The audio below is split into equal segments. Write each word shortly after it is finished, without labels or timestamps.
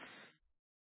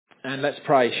And let's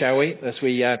pray, shall we, as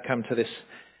we come to this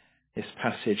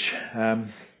passage.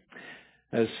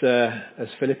 As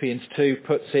Philippians 2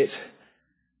 puts it,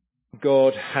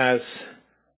 God has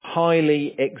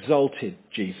highly exalted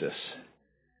Jesus,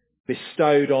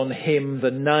 bestowed on him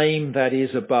the name that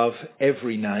is above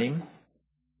every name,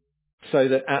 so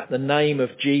that at the name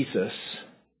of Jesus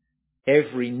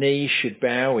every knee should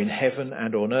bow in heaven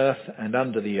and on earth and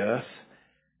under the earth,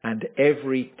 and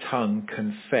every tongue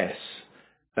confess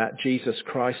that Jesus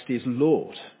Christ is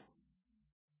Lord,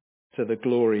 to the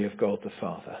glory of God the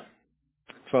Father.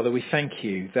 Father, we thank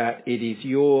you that it is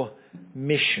your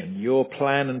mission, your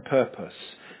plan and purpose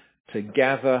to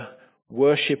gather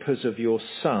worshippers of your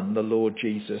Son, the Lord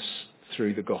Jesus,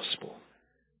 through the gospel.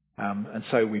 And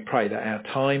so we pray that our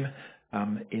time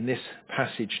in this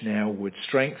passage now would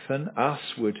strengthen us,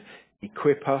 would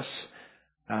equip us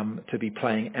to be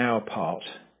playing our part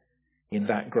in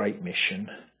that great mission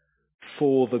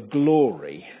for the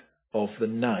glory of the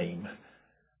name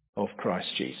of Christ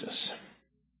Jesus.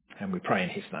 And we pray in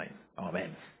his name.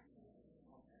 Amen.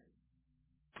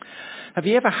 Have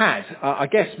you ever had, I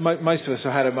guess most of us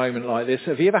have had a moment like this,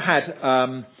 have you ever had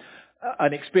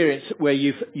an experience where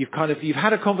you've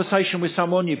had a conversation with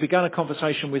someone, you've begun a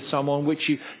conversation with someone which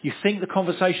you think the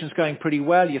conversation's going pretty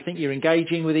well, you think you're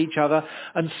engaging with each other,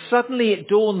 and suddenly it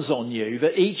dawns on you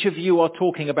that each of you are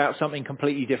talking about something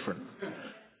completely different.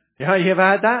 You ever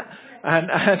had that?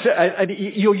 And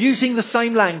you're using the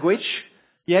same language.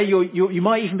 Yeah, you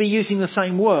might even be using the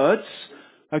same words.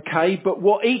 Okay, but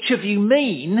what each of you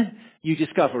mean, you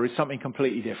discover is something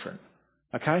completely different.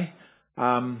 Okay?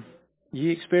 You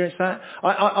experience that?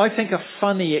 I think a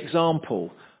funny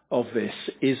example of this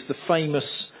is the famous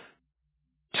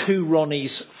Two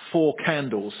Ronnies, Four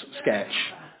Candles sketch.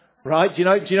 Right? Do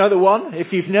you know the one?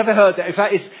 If you've never heard that,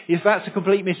 if that's a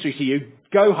complete mystery to you,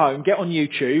 go home, get on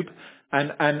YouTube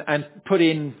and put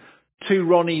in Two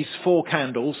Ronnies, Four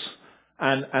Candles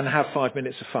and have 5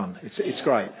 minutes of fun. It's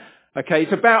great. Okay,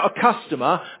 it's about a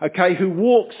customer, okay, who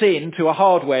walks into a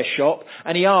hardware shop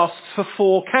and he asks for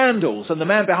 4 candles. And the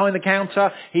man behind the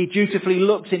counter, he dutifully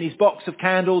looks in his box of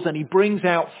candles and he brings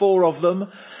out 4 of them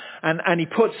and he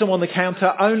puts them on the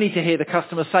counter only to hear the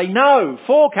customer say, "No,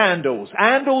 4 candles,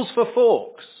 handles for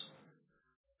forks."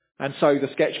 And so the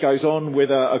sketch goes on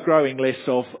with a growing list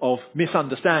of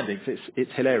misunderstandings.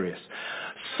 It's hilarious.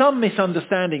 Some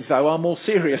misunderstandings, though, are more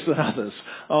serious than others,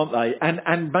 aren't they?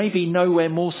 And maybe nowhere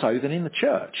more so than in the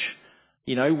church.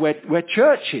 You know, where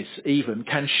churches even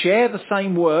can share the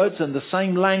same words and the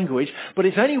same language, but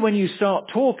it's only when you start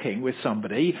talking with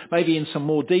somebody, maybe in some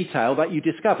more detail, that you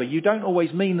discover you don't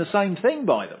always mean the same thing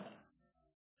by them.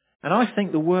 And I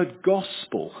think the word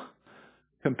gospel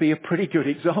can be a pretty good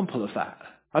example of that.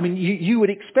 I mean, you would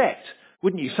expect,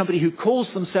 wouldn't you, somebody who calls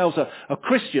themselves a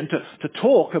Christian to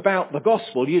talk about the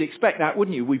gospel. You'd expect that,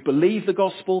 wouldn't you? We believe the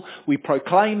gospel, we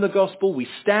proclaim the gospel, we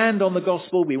stand on the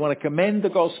gospel, we want to commend the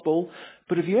gospel.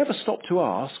 But have you ever stopped to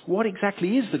ask, what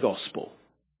exactly is the gospel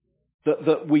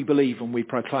that we believe and we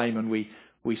proclaim and we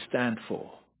stand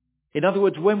for? In other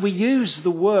words, when we use the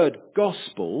word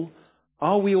gospel,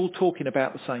 are we all talking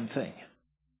about the same thing?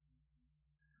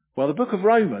 Well, the book of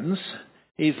Romans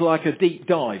is like a deep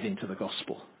dive into the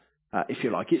gospel. If you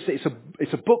like.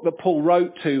 It's a book that Paul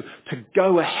wrote to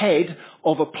go ahead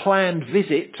of a planned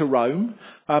visit to Rome.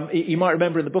 You might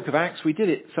remember in the book of Acts, we did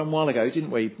it some while ago,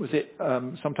 didn't we? Was it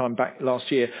sometime back last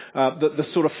year? The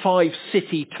sort of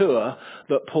 5-city tour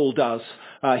that Paul does.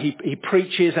 He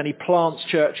preaches and he plants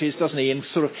churches, doesn't he, in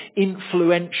sort of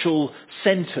influential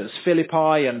centres,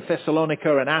 Philippi and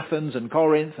Thessalonica and Athens and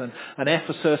Corinth and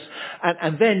Ephesus,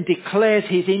 and then declares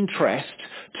his interest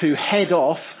to head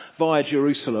off via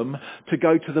Jerusalem to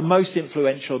go to the most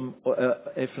influential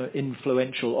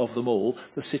of them all,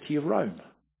 the city of Rome.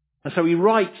 And so he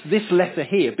writes this letter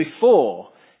here before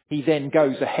he then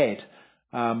goes ahead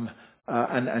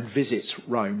and visits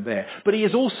Rome there. But he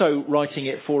is also writing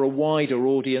it for a wider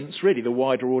audience, really the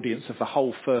wider audience of the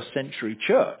whole first century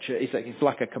church. It's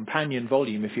like a companion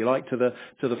volume, if you like, to the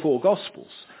 4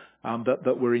 Gospels.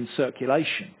 That were in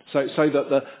circulation, so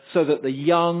that the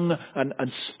young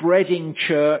and spreading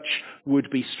church would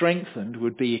be strengthened,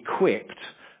 would be equipped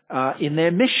in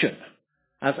their mission,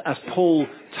 as Paul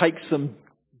takes them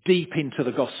deep into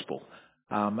the gospel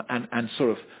and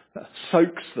sort of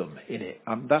soaks them in it.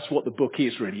 That's what the book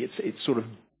is really. It's sort of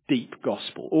deep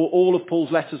gospel. All of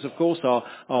Paul's letters, of course,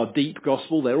 are deep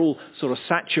gospel. They're all sort of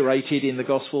saturated in the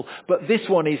gospel. But this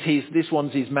one's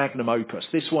his magnum opus.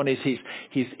 This one is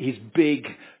his big,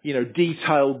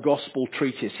 detailed gospel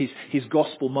treatise, his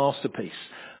gospel masterpiece,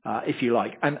 if you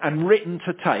like, and written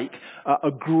to take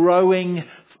a growing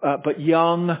but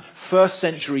young, first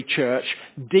century church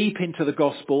deep into the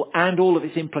gospel and all of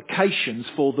its implications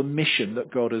for the mission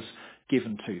that God has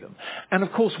given to them. And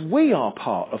of course we are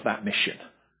part of that mission,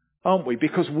 aren't we?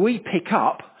 Because we pick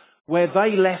up where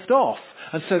they left off.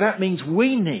 And so that means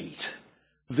we need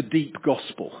the deep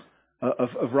gospel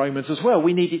of Romans as well.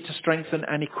 We need it to strengthen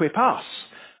and equip us.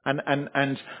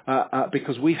 And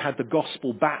because we've had the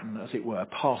gospel baton, as it were,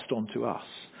 passed on to us,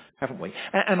 haven't we?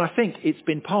 And I think it's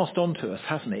been passed on to us,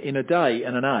 hasn't it, in a day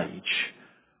and an age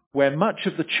where much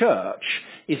of the church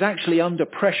is actually under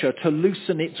pressure to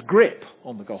loosen its grip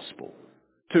on the gospel,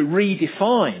 to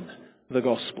redefine the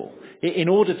gospel in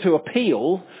order to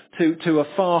appeal to a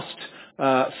fast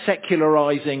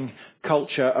secularizing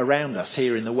culture around us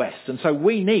here in the West. And so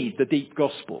we need the deep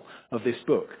gospel of this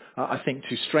book, I think,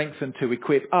 to strengthen, to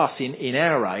equip us in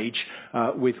our age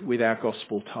with our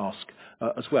gospel task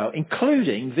as well,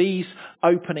 including these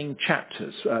opening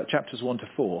chapters, chapters 1 to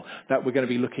 4, that we're going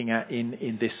to be looking at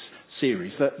in this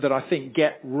series, that I think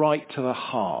get right to the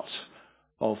heart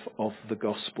of the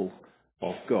gospel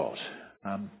of God.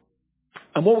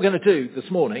 And what we're going to do this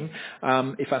morning,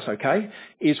 if that's okay,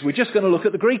 is we're just going to look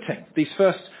at the greeting, these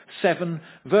first 7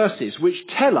 verses, which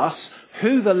tell us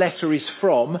who the letter is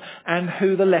from and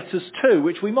who the letter's to,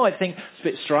 which we might think is a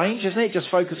bit strange, isn't it? Just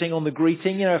focusing on the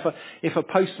greeting. You know, if a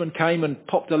postman came and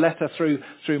popped a letter through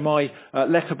my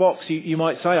letterbox, you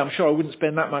might say, I'm sure I wouldn't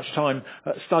spend that much time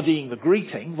studying the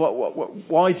greeting.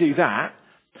 Why do that?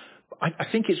 I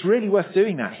think it's really worth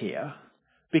doing that here.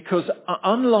 Because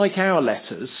unlike our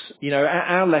letters, you know,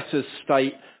 our letters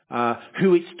state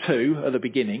who it's to at the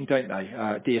beginning, don't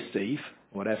they? Dear Steve,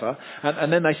 whatever.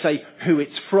 And then they say who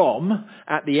it's from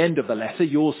at the end of the letter,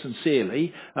 yours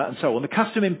sincerely, and so on. The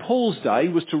custom in Paul's day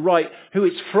was to write who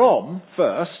it's from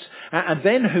first, and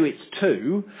then who it's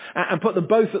to, and put them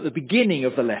both at the beginning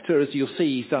of the letter, as you'll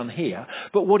see he's done here.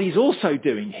 But what he's also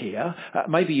doing here,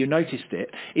 maybe you noticed it,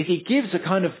 is he gives a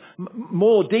kind of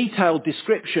more detailed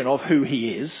description of who he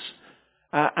is,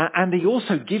 and he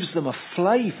also gives them a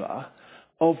flavour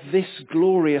of this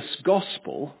glorious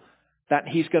gospel that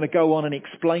he's going to go on and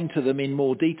explain to them in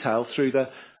more detail through the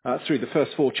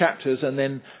first 4 chapters and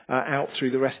then out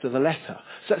through the rest of the letter.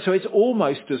 So it's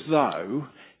almost as though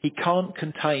he can't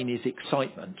contain his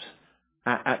excitement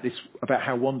at this, about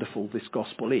how wonderful this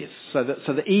gospel is. So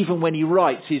that even when he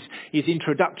writes his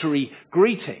introductory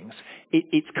greetings,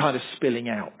 it's kind of spilling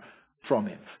out from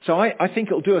him. So I think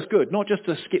it'll do us good, not just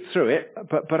to skip through it,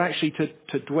 but actually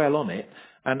to dwell on it.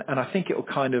 And I think it will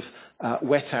kind of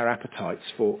whet our appetites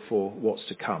for what's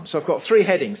to come. So I've got 3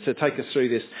 headings to take us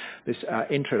through this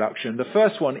introduction. The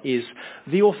first one is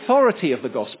the authority of the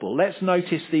gospel. Let's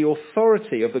notice the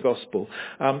authority of the gospel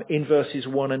in verses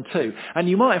 1 and 2. And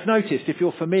you might have noticed, if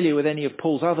you're familiar with any of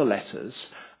Paul's other letters,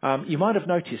 you might have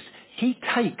noticed he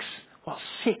takes,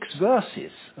 6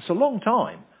 verses. That's a long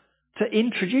time to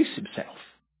introduce himself.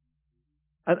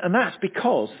 And that's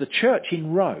because the church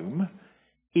in Rome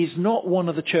is not one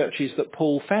of the churches that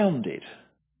Paul founded.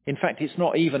 In fact, it's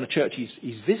not even a church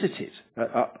he's visited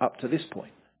up to this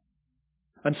point.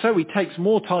 And so he takes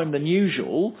more time than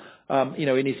usual,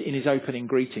 in his opening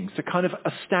greetings to kind of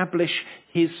establish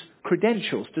his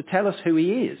credentials, to tell us who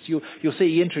he is. You'll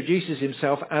see he introduces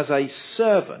himself as a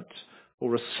servant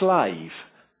or a slave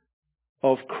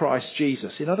of Christ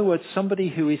Jesus. In other words, somebody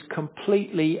who is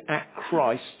completely at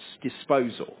Christ's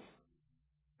disposal.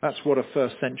 That's what a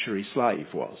first century slave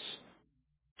was.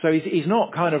 So he's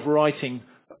not kind of writing,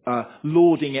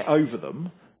 lording it over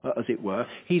them, as it were.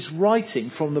 He's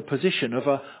writing from the position of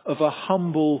a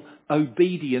humble,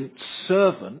 obedient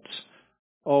servant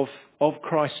of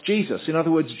Christ Jesus. In other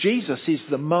words, Jesus is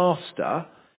the master.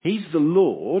 He's the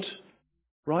Lord,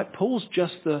 right? Paul's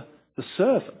just the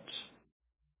servant.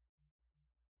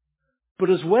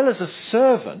 But as well as a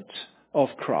servant of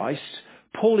Christ,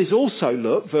 Paul is also,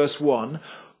 look, verse 1,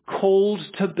 called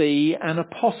to be an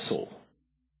apostle.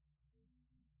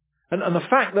 And the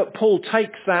fact that Paul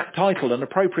takes that title and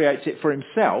appropriates it for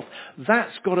himself,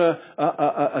 that's got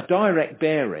a direct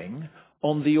bearing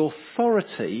on the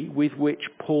authority with which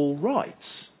Paul writes,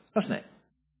 doesn't it?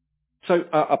 So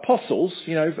apostles,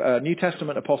 New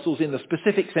Testament apostles in the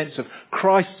specific sense of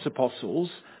Christ's apostles,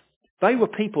 they were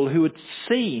people who had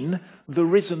seen the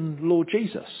risen Lord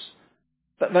Jesus.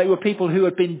 That they were people who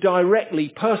had been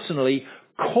directly, personally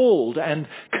called and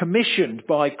commissioned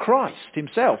by Christ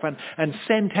himself and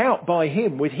sent out by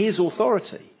him with his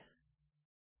authority.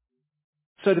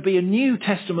 So to be a New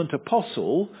Testament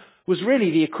apostle was really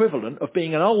the equivalent of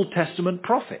being an Old Testament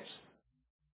prophet.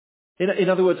 In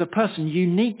other words, a person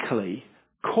uniquely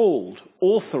called,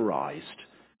 authorized,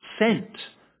 sent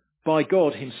by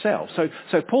God himself.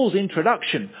 So Paul's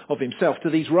introduction of himself to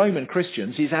these Roman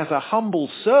Christians is as a humble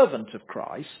servant of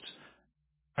Christ,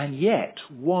 and yet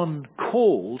one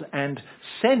called and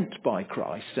sent by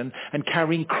Christ and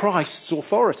carrying Christ's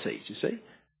authority, do you see?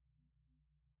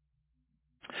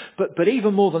 But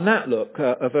even more than that, look,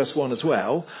 at verse 1 as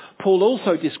well, Paul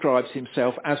also describes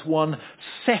himself as one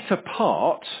set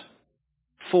apart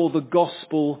for the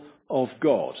gospel of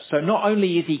God. So not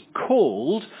only is he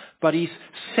called, but he's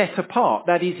set apart.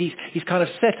 That is, he's kind of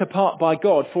set apart by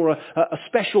God for a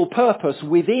special purpose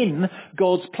within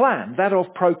God's plan, that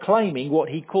of proclaiming what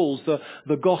he calls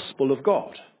the gospel of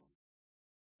God.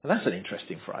 And that's an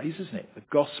interesting phrase, isn't it? The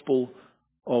gospel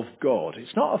of God.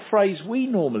 It's not a phrase we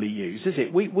normally use, is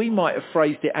it? We might have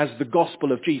phrased it as the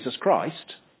gospel of Jesus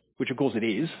Christ, which of course it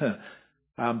is,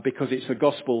 because it's the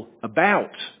gospel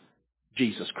about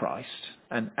Jesus Christ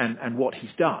and what he's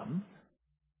done.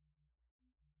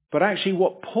 But actually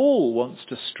what Paul wants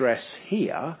to stress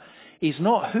here is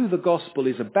not who the gospel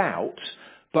is about,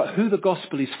 but who the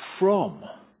gospel is from.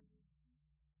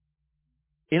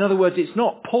 In other words, it's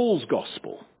not Paul's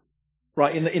gospel,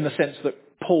 right, in the sense that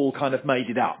Paul kind of made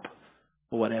it up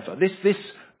or whatever. This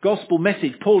gospel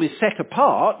message Paul is set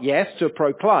apart, yes, to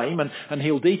proclaim, and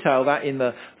he'll detail that in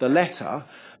the letter,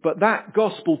 but that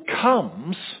gospel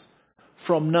comes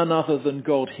from none other than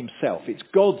God himself. It's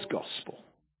God's gospel.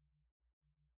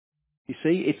 You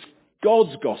see, it's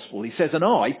God's gospel. He says, and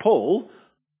I, Paul,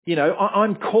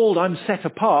 I'm called, I'm set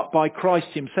apart by Christ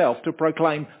himself to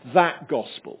proclaim that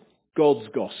gospel, God's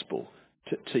gospel,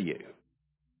 to you.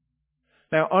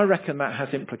 Now, I reckon that has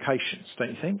implications,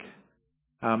 don't you think?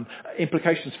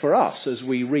 Implications for us as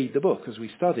we read the book, as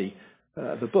we study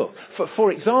the book.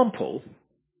 For example,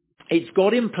 it's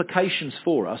got implications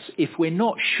for us if we're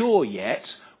not sure yet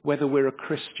whether we're a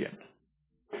Christian.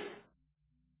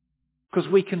 Because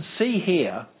we can see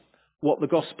here what the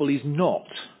gospel is not,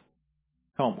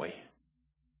 can't we?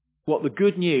 What the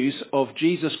good news of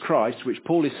Jesus Christ, which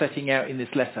Paul is setting out in this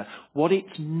letter, what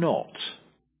it's not.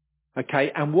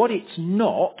 Okay, and what it's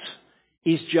not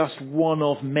is just one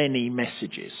of many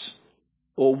messages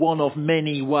or one of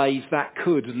many ways that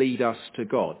could lead us to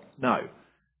God. No,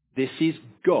 this is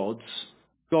God's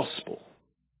gospel.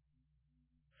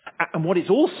 And what it's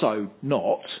also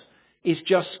not is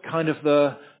just kind of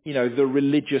the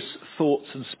religious thoughts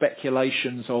and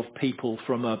speculations of people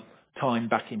from a time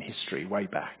back in history, way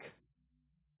back.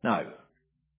 No,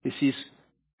 this is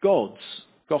God's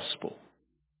gospel.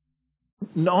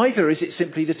 Neither is it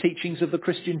simply the teachings of the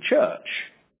Christian church.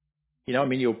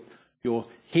 You're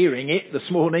hearing it this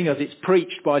morning as it's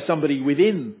preached by somebody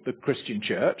within the Christian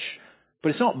church, but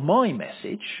it's not my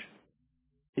message.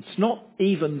 It's not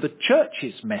even the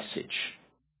church's message.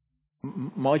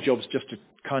 My job's just to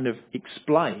kind of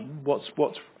explain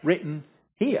what's written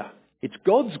here. It's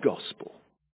God's gospel.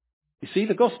 You see,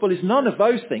 the gospel is none of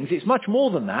those things. It's much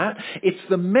more than that. It's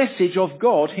the message of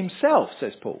God himself,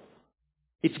 says Paul.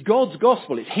 It's God's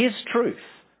gospel. It's his truth.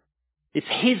 It's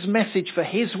his message for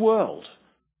his world.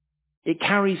 It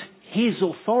carries his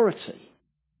authority.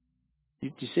 Do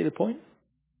you see the point?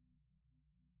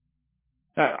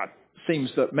 Now, it seems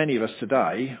that many of us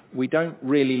today, we don't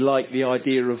really like the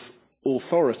idea of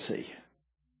authority,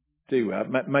 do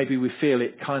we? Maybe we feel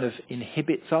it kind of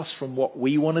inhibits us from what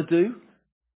we want to do.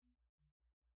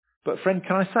 But friend,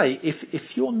 can I say, if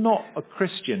you're not a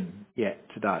Christian yet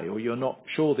today, or you're not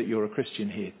sure that you're a Christian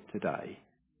here today,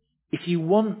 if you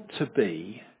want to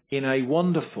be in a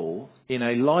wonderful, in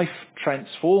a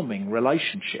life-transforming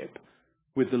relationship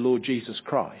with the Lord Jesus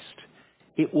Christ,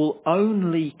 it will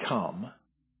only come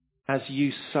as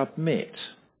you submit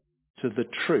to the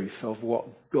truth of what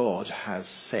God has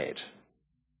said.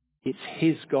 It's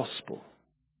his gospel.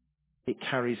 It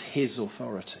carries his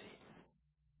authority.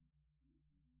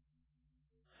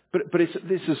 But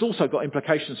this has also got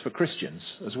implications for Christians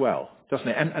as well, doesn't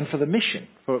it? And for the mission,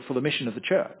 for the mission of the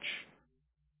church.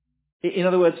 In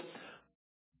other words,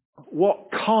 what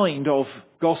kind of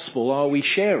gospel are we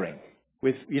sharing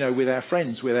with our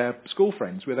friends, with our school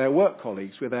friends, with our work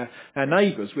colleagues, with our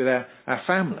neighbours, with our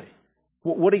family?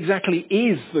 What exactly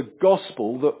is the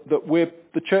gospel that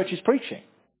the church is preaching?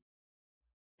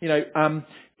 Is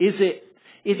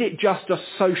it just a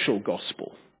social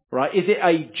gospel? Right? Is it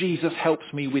a Jesus helps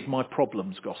me with my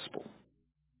problems gospel?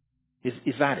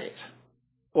 Is that it?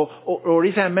 Or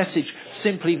is our message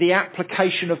simply the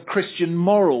application of Christian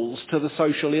morals to the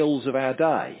social ills of our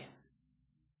day?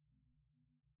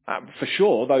 For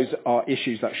sure, those are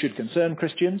issues that should concern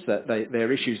Christians. That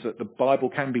they're issues that the Bible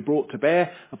can be brought to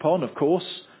bear upon, of course.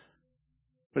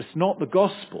 But it's not the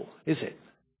gospel, is it?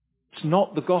 It's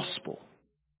not the gospel.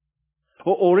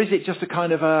 Or is it just a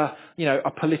kind of a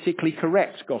politically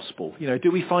correct gospel?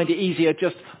 Do we find it easier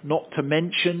just not to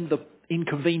mention the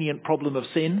inconvenient problem of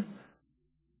sin?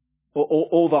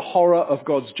 Or the horror of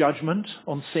God's judgment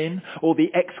on sin? Or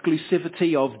the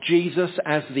exclusivity of Jesus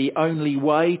as the only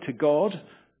way to God?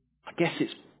 I guess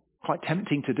it's quite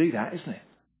tempting to do that, isn't it?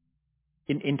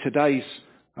 In today's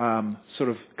sort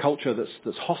of culture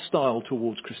that's hostile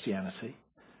towards Christianity.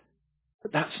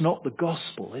 But that's not the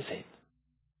gospel, is it?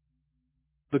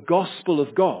 The gospel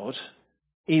of God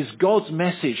is God's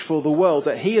message for the world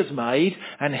that he has made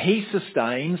and he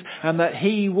sustains and that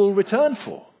he will return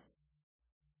for.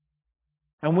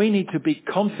 And we need to be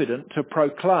confident to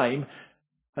proclaim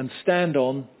and stand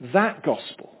on that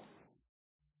gospel,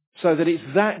 so that it's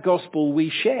that gospel we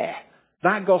share,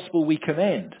 that gospel we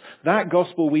commend, that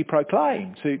gospel we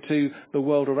proclaim to the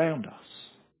world around us.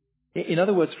 In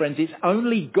other words, friends, it's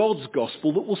only God's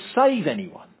gospel that will save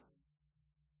anyone.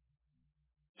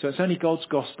 So it's only God's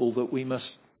gospel that we must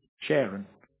share and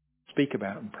speak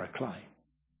about and proclaim.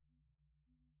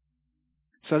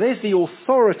 So there's the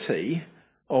authority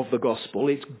of the gospel.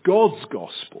 It's God's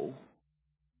gospel.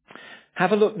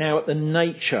 Have a look now at the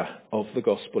nature of the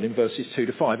gospel in verses 2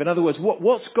 to 5. In other words,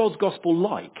 what's God's gospel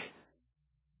like?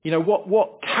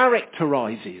 What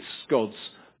characterises God's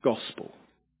gospel?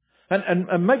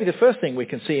 And maybe the first thing we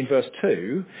can see in verse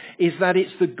 2 is that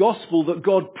it's the gospel that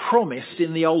God promised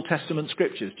in the Old Testament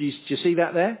scriptures. Do you see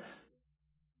that there?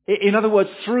 In other words,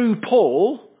 through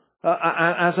Paul,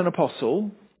 as an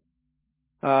apostle,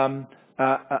 although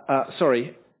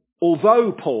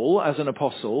Paul, as an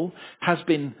apostle, has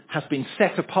been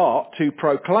set apart to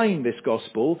proclaim this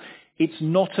gospel, it's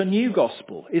not a new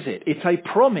gospel, is it? It's a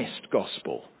promised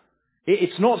gospel.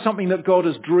 It's not something that God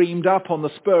has dreamed up on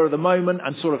the spur of the moment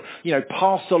and sort of,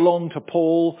 passed along to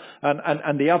Paul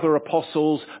and the other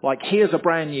apostles, like, here's a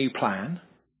brand new plan.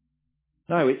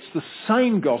 No, it's the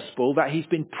same gospel that he's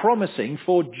been promising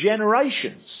for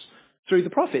generations through the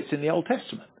prophets in the Old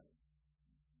Testament.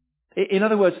 In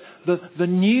other words, the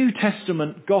New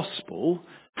Testament gospel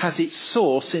has its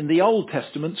source in the Old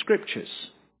Testament scriptures.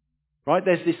 Right?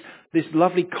 There's this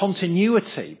lovely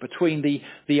continuity between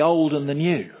the old and the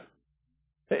new.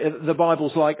 The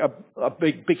Bible's like a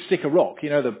big stick of rock.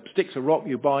 The sticks of rock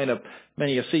you buy in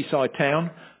many a seaside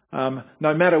town.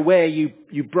 No matter where you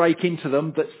break into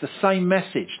them, that's the same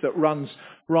message that runs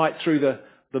right through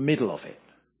the middle of it.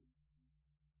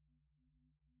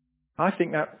 I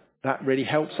think that really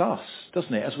helps us,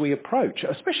 doesn't it, as we approach,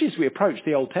 especially as we approach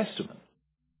the Old Testament.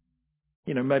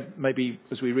 Maybe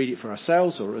as we read it for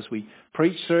ourselves or as we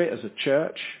preach through it as a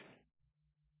church.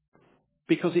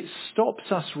 Because it stops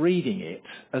us reading it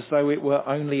as though it were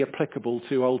only applicable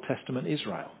to Old Testament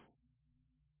Israel.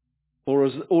 Or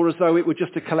as though it were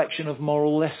just a collection of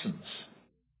moral lessons.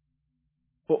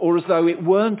 Or as though it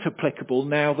weren't applicable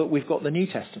now that we've got the New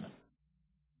Testament.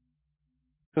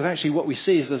 Because actually what we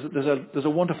see is there's a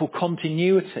wonderful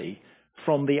continuity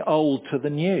from the old to the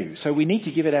new. So we need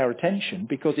to give it our attention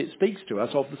because it speaks to us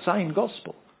of the same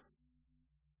gospel.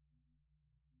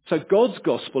 So God's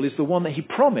gospel is the one that he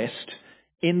promised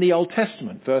in the Old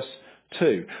Testament, verse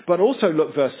 2. But also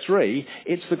look, verse 3,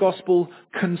 it's the gospel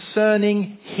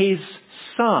concerning his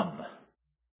Son.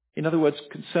 In other words,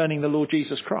 concerning the Lord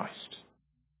Jesus Christ.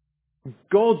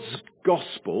 God's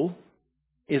gospel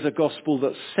is a gospel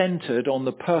that's centred on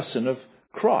the person of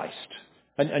Christ.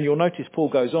 And you'll notice Paul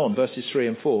goes on, verses 3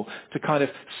 and 4, to kind of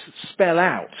spell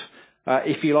out,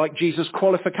 if you like, Jesus'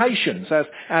 qualifications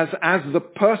as the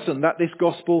person that this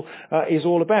gospel is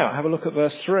all about. Have a look at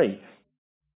verse 3.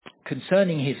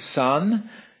 Concerning his Son,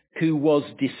 who was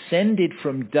descended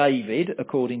from David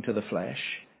according to the flesh,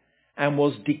 and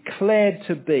was declared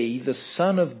to be the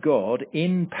Son of God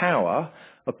in power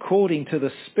according to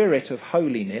the Spirit of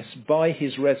holiness by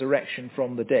his resurrection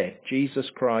from the dead, Jesus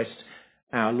Christ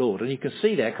our Lord. And you can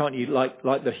see there, can't you, like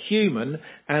the human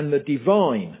and the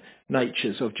divine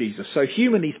natures of Jesus. So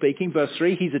humanly speaking, verse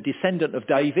 3, he's a descendant of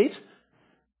David.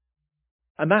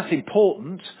 And that's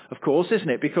important, of course, isn't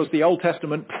it? Because the Old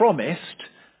Testament promised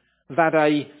that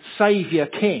a Saviour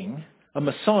King, a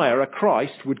Messiah, a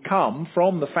Christ, would come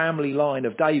from the family line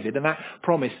of David. And that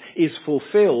promise is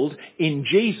fulfilled in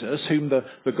Jesus, whom the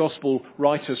Gospel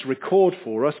writers record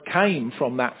for us, came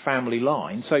from that family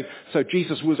line. So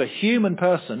Jesus was a human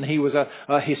person. He was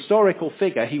a historical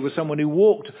figure. He was someone who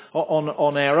walked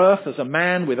on our earth as a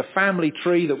man with a family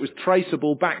tree that was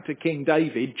traceable back to King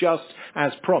David, just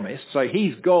as promised. So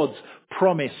he's God's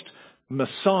promised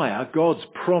Messiah, God's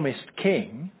promised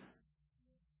King.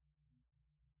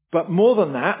 But more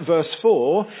than that, verse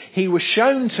 4, he was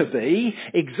shown to be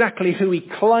exactly who he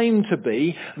claimed to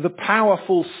be, the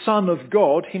powerful Son of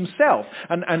God himself.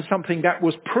 And something that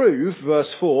was proved, verse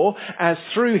 4, as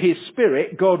through his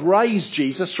Spirit, God raised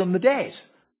Jesus from the dead.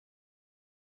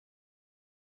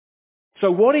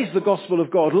 So what is the gospel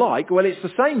of God like? Well, it's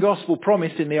the same gospel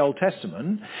promised in the Old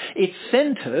Testament. It's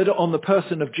centred on the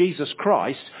person of Jesus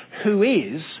Christ, who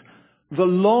is the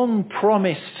long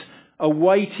promised,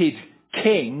 awaited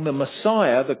King, the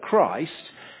Messiah, the Christ,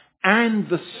 and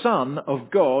the Son of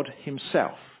God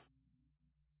himself.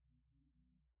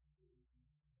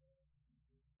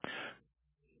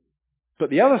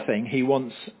 But the other thing he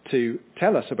wants to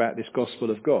tell us about this gospel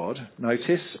of God,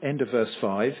 notice, end of verse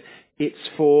 5, it's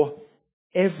for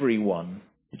everyone.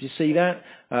 Did you see that?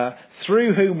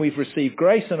 Through whom we've received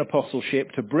grace and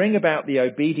apostleship to bring about the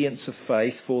obedience of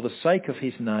faith for the sake of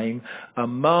his name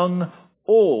among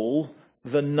all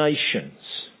the nations.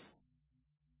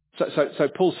 So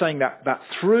Paul's saying that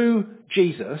through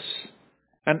Jesus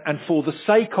and for the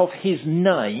sake of his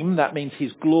name, that means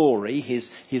his glory,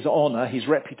 his honour, his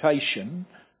reputation,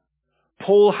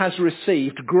 Paul has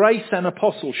received grace and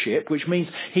apostleship, which means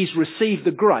he's received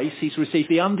the grace, he's received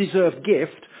the undeserved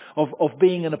gift of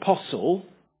being an apostle.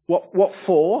 What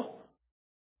for?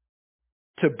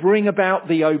 To bring about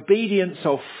the obedience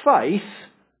of faith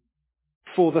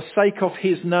for the sake of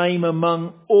his name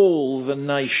among all the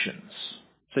nations.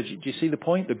 So do you see the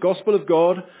point? The gospel of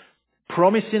God,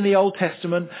 promised in the Old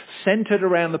Testament, centred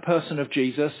around the person of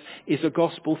Jesus, is a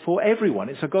gospel for everyone.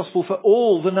 It's a gospel for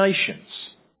all the nations.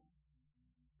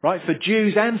 Right? For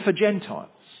Jews and for Gentiles.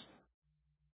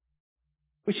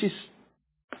 Which is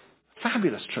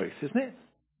fabulous truth, isn't it?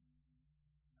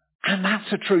 And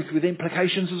that's a truth with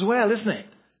implications as well, isn't it?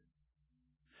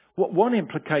 One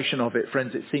implication of it,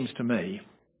 friends, it seems to me,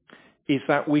 is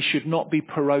that we should not be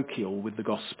parochial with the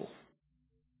gospel.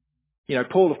 You know,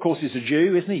 Paul, of course, is a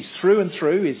Jew, isn't he? He's through and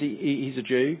through, he's a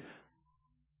Jew.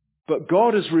 But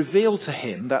God has revealed to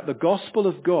him that the gospel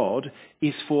of God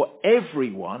is for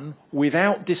everyone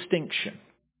without distinction.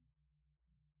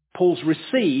 Paul's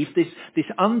received this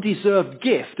undeserved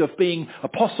gift of being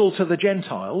apostle to the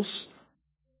Gentiles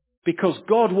because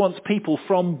God wants people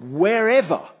from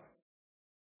wherever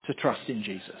to trust in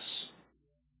Jesus.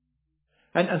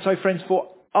 And so, friends, for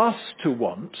us to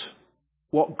want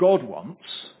what God wants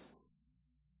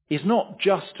is not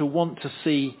just to want to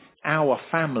see our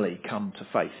family come to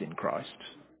faith in Christ,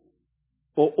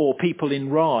 or people in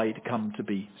Ryde come to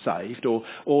be saved, or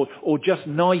just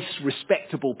nice,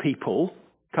 respectable people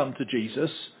come to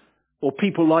Jesus, or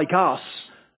people like us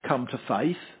come to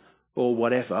faith, or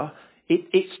whatever.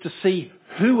 It's to see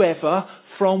whoever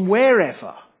from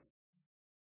wherever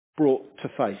brought to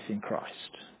faith in Christ.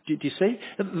 Do you see?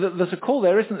 There's a call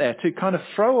there, isn't there, to kind of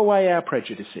throw away our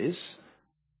prejudices,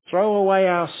 throw away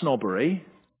our snobbery,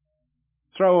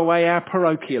 throw away our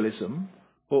parochialism,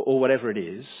 or whatever it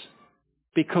is,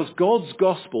 because God's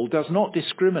gospel does not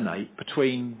discriminate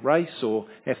between race or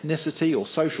ethnicity or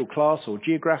social class or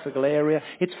geographical area.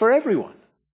 It's for everyone.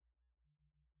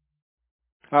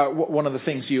 One of the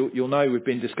things you'll know we've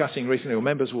been discussing recently, or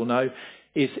members will know,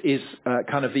 is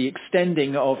kind of the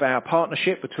extending of our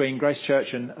partnership between Grace Church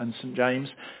and St James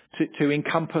to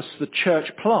encompass the church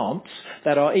plants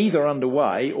that are either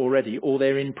underway already or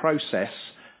they're in process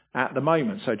at the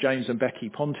moment. So James and Becky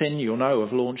Pontin, you'll know,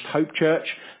 have launched Hope Church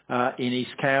in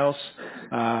East Cowes.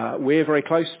 We're very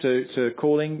close to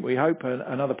calling, we hope,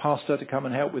 another pastor to come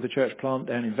and help with the church plant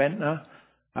down in Ventnor.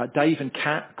 Dave and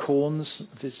Kat Corns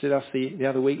visited us the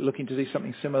other week looking to do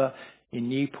something similar in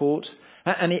Newport.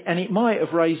 And it might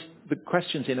have raised the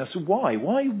questions in us, why?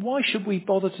 Why should we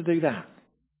bother to do that?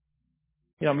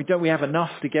 You know, I mean, don't we have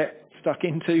enough to get stuck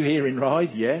into here in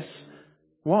Ryde? Yes.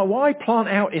 Why plant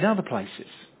out in other places?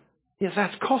 Yes,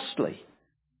 that's costly,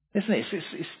 isn't it?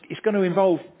 It's going to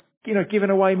involve, you know,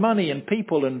 giving away money and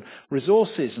people and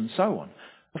resources and so on.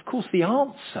 Of course, the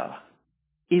answer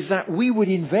is that we would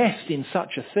invest in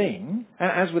such a thing,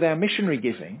 as with our missionary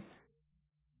giving,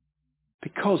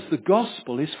 because the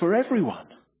gospel is for everyone.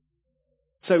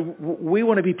 So we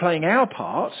want to be playing our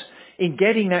part in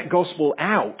getting that gospel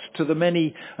out to the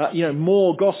many,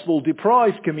 more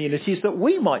gospel-deprived communities that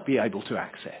we might be able to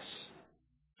access,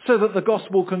 so that the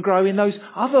gospel can grow in those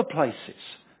other places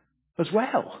as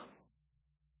well.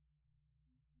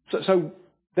 So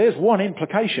there's one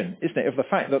implication, isn't it, of the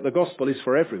fact that the gospel is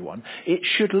for everyone. It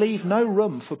should leave no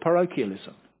room for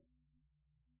parochialism.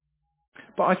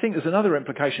 But I think there's another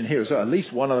implication here as well, at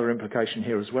least one other implication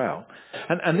here as well.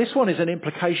 And this one is an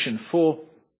implication for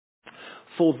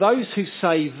those who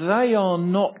say they are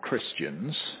not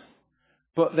Christians,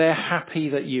 but they're happy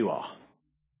that you are.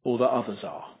 or that others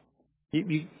are.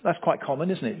 That's quite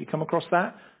common, isn't it? You come across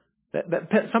that?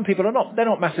 Some people they're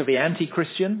not massively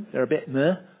anti-Christian. They're a bit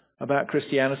meh about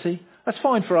Christianity. That's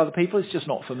fine for other people. It's just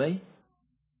not for me.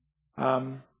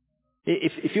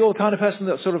 If you're the kind of person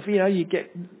that sort of, you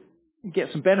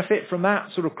get some benefit from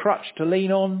that sort of crutch to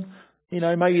lean on,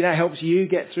 maybe that helps you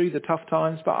get through the tough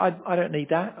times, but I don't need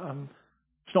that.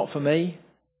 It's not for me.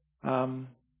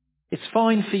 It's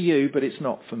fine for you, but it's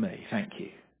not for me. Thank you.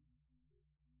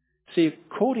 See,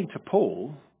 according to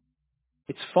Paul,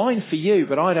 it's fine for you,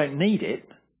 but I don't need it.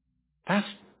 That's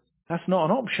not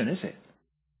an option, is it?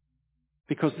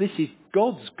 Because this is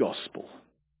God's gospel,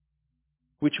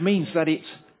 which means that it's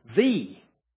the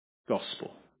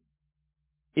gospel.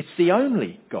 It's the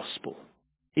only gospel.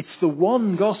 It's the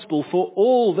one gospel for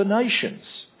all the nations,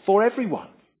 for everyone.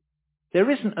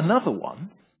 There isn't another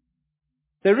one.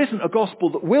 There isn't a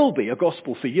gospel that will be a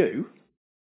gospel for you.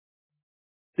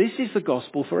 This is the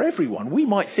gospel for everyone. We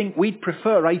might think we'd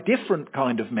prefer a different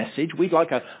kind of message. We'd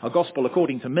like a gospel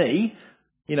according to me,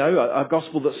 a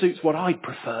gospel that suits what I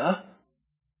prefer.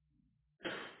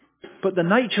 But the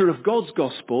nature of God's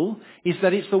gospel is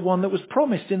that it's the one that was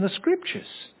promised in the scriptures.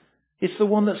 It's the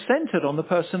one that's centered on the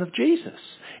person of Jesus.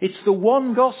 It's the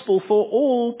one gospel for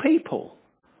all people.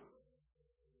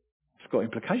 It's got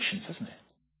implications, hasn't it?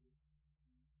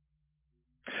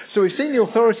 So we've seen the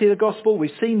authority of the gospel.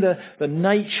 We've seen the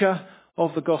nature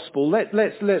of the gospel.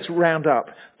 Let's round up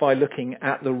by looking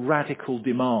at the radical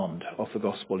demand of the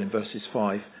gospel in verses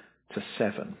 5 to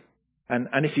 7.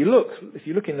 And if you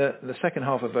look in the second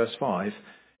half of verse 5,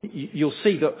 you'll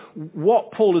see that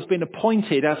what Paul has been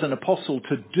appointed as an apostle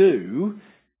to do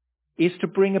is to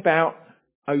bring about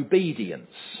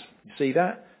obedience. You see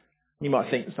that? You might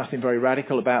think there's nothing very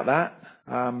radical about that.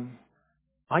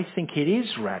 I think it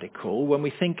is radical when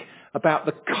we think about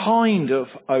the kind of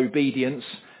obedience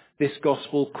this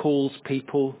gospel calls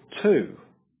people to.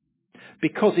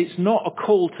 Because it's not a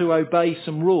call to obey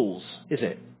some rules, is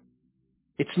it?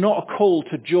 It's not a call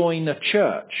to join a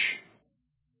church.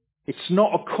 It's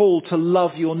not a call to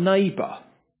love your neighbour.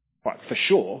 Right, for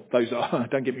sure, those are,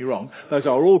 don't get me wrong, those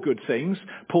are all good things.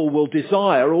 Paul will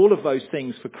desire all of those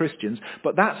things for Christians,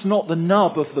 but that's not the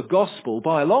nub of the gospel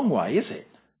by a long way, is it?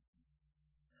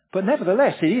 But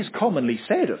nevertheless, it is commonly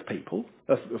said of people,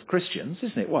 of Christians,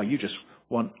 isn't it? Well, you just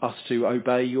want us to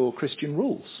obey your Christian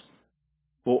rules.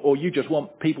 Or you just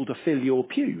want people to fill your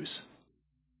pews.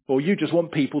 Or you just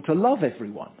want people to love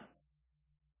everyone.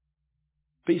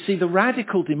 But you see, the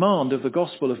radical demand of the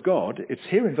gospel of God, it's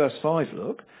here in verse 5,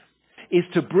 look, is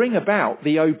to bring about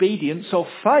the obedience of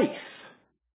faith.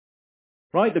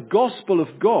 Right? The gospel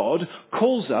of God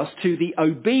calls us to the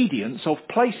obedience of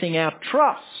placing our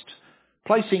trust,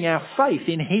 placing our faith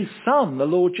in his Son, the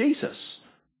Lord Jesus.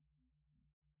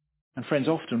 And friends,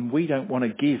 often we don't want to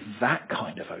give that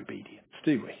kind of obedience,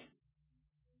 do we?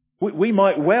 We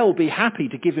might well be happy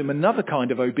to give him another kind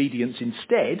of obedience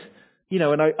instead,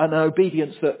 an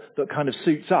obedience that kind of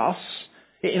suits us.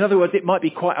 In other words, it might be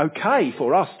quite okay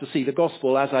for us to see the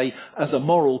gospel as a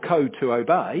moral code to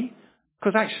obey,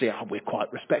 because actually we're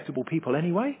quite respectable people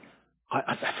anyway.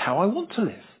 That's how I want to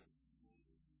live.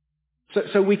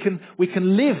 So we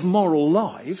can live moral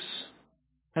lives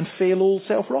and feel all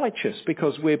self-righteous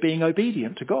because we're being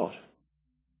obedient to God.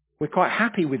 We're quite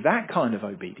happy with that kind of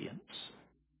obedience.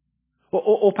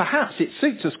 Or perhaps it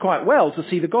suits us quite well to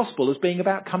see the gospel as being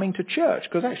about coming to church,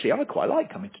 because actually I quite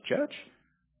like coming to church.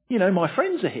 My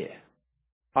friends are here.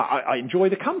 I enjoy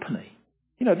the company.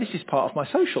 This is part of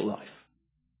my social life.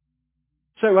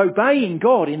 So obeying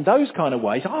God in those kind of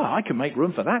ways, I can make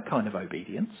room for that kind of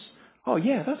obedience. Oh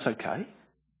yeah, that's okay.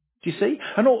 Do you see?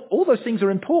 And all those things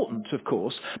are important, of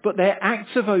course, but they're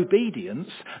acts of obedience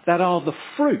that are the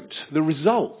fruit, the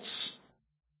results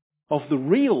of the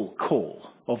real call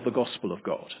of the gospel of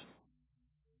God,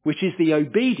 which is the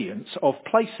obedience of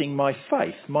placing my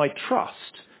faith, my trust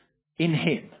in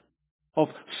him, of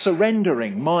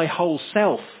surrendering my whole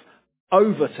self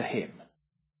over to him.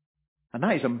 And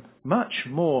that is a much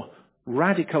more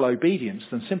radical obedience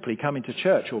than simply coming to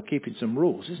church or keeping some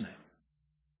rules, isn't it?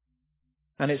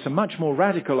 And it's a much more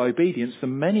radical obedience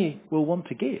than many will want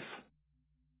to give.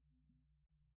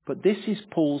 But this is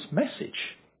Paul's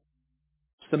message.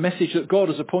 The message that God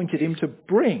has appointed him to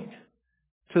bring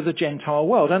to the Gentile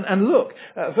world. And look,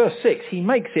 verse 6, he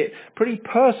makes it pretty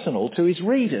personal to his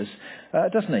readers,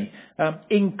 doesn't he?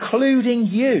 Including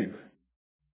you,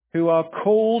 who are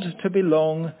called to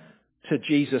belong to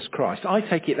Jesus Christ. I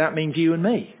take it that means you and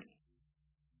me.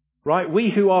 Right? We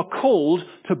who are called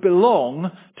to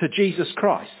belong to Jesus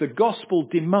Christ. The gospel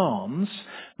demands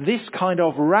this kind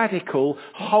of radical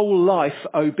whole life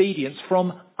obedience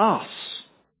from us.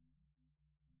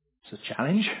 It's a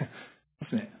challenge,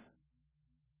 isn't it?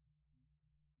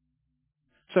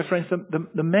 So friends,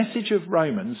 the message of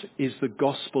Romans is the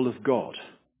gospel of God.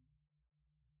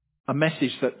 A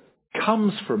message that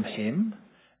comes from him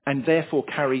and therefore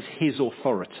carries his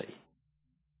authority.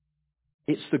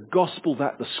 It's the gospel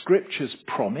that the scriptures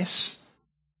promise.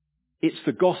 It's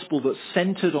the gospel that's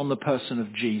centred on the person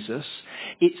of Jesus.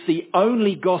 It's the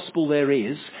only gospel there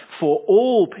is for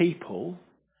all people.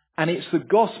 And it's the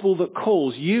gospel that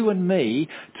calls you and me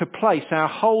to place our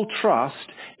whole trust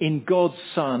in God's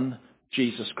Son,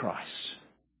 Jesus Christ.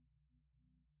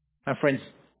 And friends,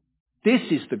 this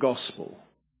is the gospel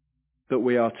that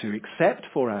we are to accept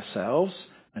for ourselves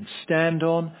and stand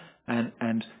on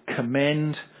and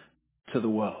commend to the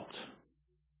world.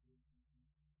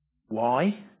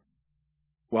 Why?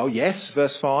 Well, yes,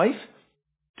 verse 5,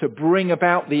 to bring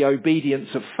about the obedience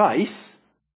of faith.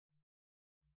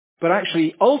 But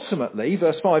actually, ultimately,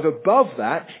 verse 5, above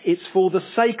that, it's for the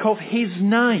sake of his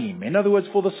name. In other words,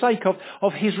 for the sake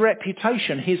of his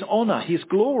reputation, his honour, his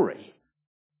glory.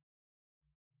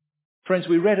 Friends,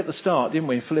 we read at the start, didn't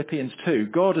we, in Philippians 2,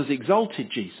 God has exalted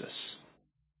Jesus.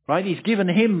 Right? He's given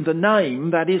him the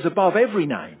name that is above every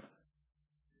name.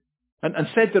 And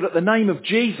said that at the name of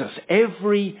Jesus,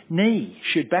 every knee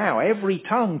should bow, every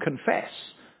tongue confess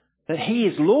that he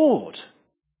is Lord.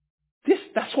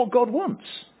 That's what God wants.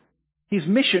 His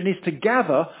mission is to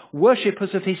gather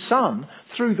worshippers of his Son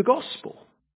through the gospel.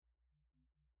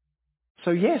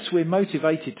 So yes, we're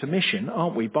motivated to mission,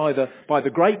 aren't we, by the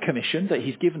Great Commission that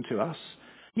he's given to us.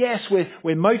 Yes,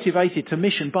 we're motivated to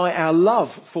mission by our love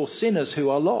for sinners who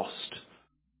are lost.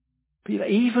 But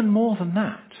even more than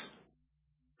that,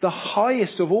 the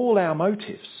highest of all our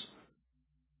motives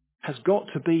has got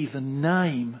to be the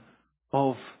name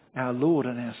of our Lord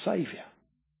and our Saviour,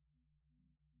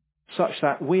 such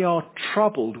that we are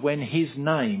troubled when his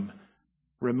name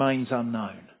remains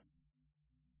unknown,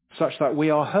 such that we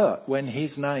are hurt when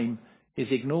his name is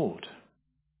ignored,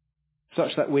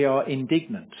 such that we are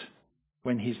indignant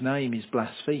when his name is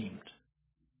blasphemed,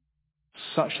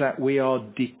 such that we are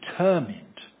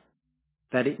determined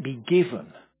that it be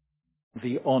given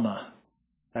the honour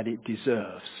that it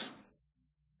deserves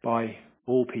by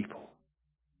all people.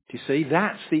 Do you see?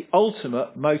 That's the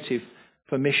ultimate motive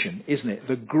for mission, isn't it?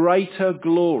 The greater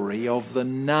glory of the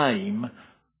name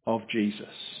of Jesus.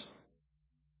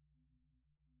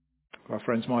 Well,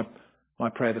 friends, my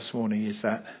prayer this morning is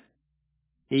that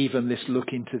even this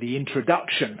look into the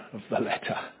introduction of the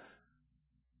letter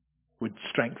would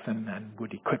strengthen and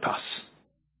would equip us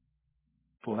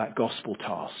for that gospel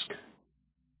task,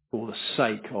 for the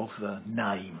sake of the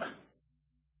name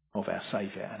of our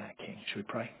Saviour and our King. Shall we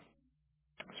pray?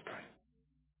 Let's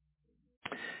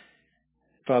pray.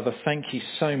 Father, thank you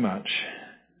so much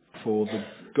for the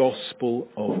gospel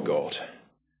of God.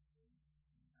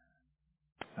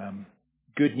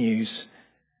 Good news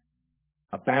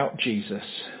about Jesus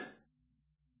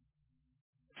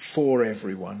for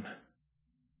everyone,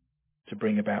 to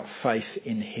bring about faith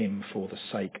in him for the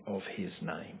sake of his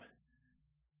name.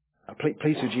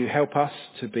 Please would you help us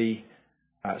to be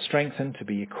strengthened, to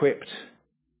be equipped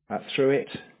through it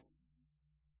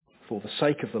for the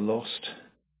sake of the lost,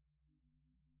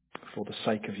 for the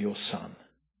sake of your Son.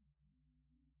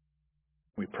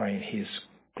 We pray in his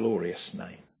glorious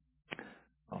name.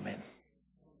 Amen.